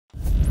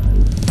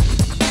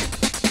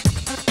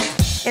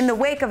In the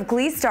wake of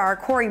Glee star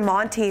Cory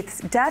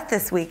Monteith's death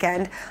this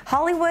weekend,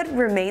 Hollywood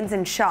remains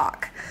in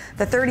shock.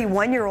 The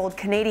 31-year-old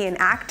Canadian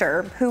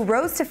actor, who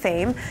rose to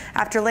fame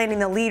after landing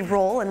the lead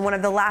role in one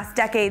of the last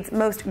decade's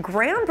most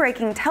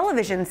groundbreaking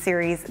television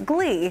series,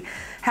 Glee,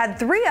 had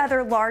 3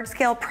 other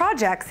large-scale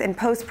projects in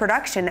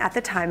post-production at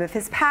the time of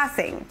his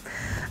passing.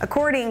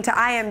 According to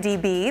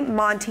IMDB,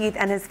 Monteith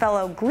and his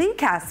fellow Glee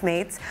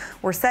castmates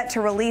were set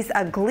to release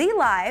a Glee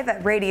Live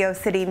at Radio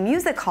City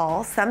Music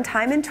Hall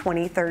sometime in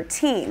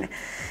 2013.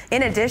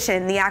 In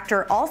addition, the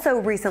actor also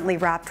recently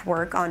wrapped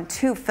work on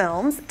 2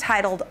 films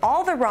titled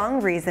All the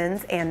Wrong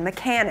Reasons and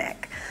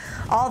McCanick.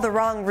 All the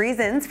Wrong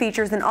Reasons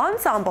features an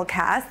ensemble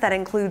cast that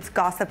includes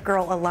Gossip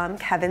Girl alum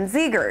Kevin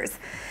Zegers.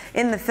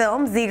 In the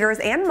film,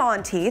 Zegers and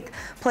Monteith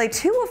play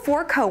 2 of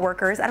 4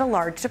 co-workers at a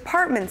large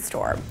department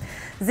store.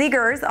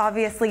 Zegers,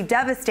 obviously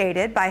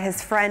devastated by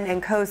his friend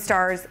and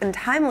co-star's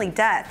untimely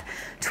death,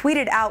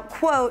 tweeted out,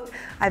 quote,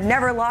 "I've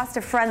never lost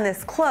a friend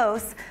this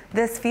close.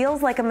 This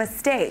feels like a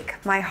mistake.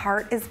 My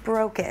heart is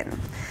broken."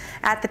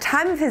 At the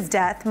time of his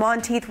death,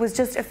 Monteith was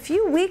just a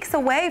few weeks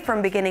away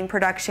from beginning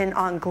production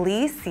on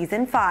Glee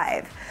Season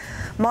 5.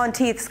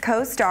 Monteith's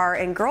co-star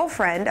and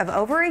girlfriend of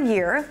over a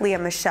year, Leah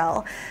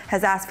Michelle,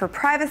 has asked for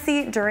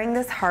privacy during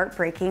this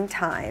heartbreaking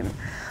time.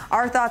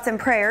 Our thoughts and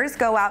prayers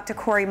go out to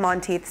Cory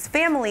Monteith's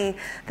family,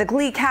 the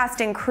Glee cast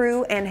and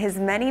crew, and his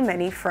many,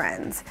 many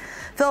friends.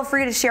 Feel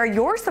free to share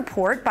your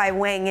support by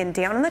weighing in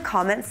down in the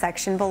comment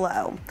section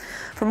below.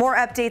 For more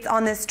updates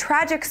on this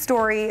tragic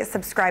story,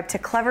 subscribe to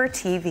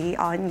ClevverTV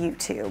on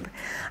YouTube.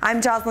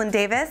 I'm Jocelyn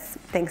Davis.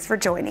 Thanks for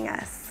joining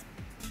us.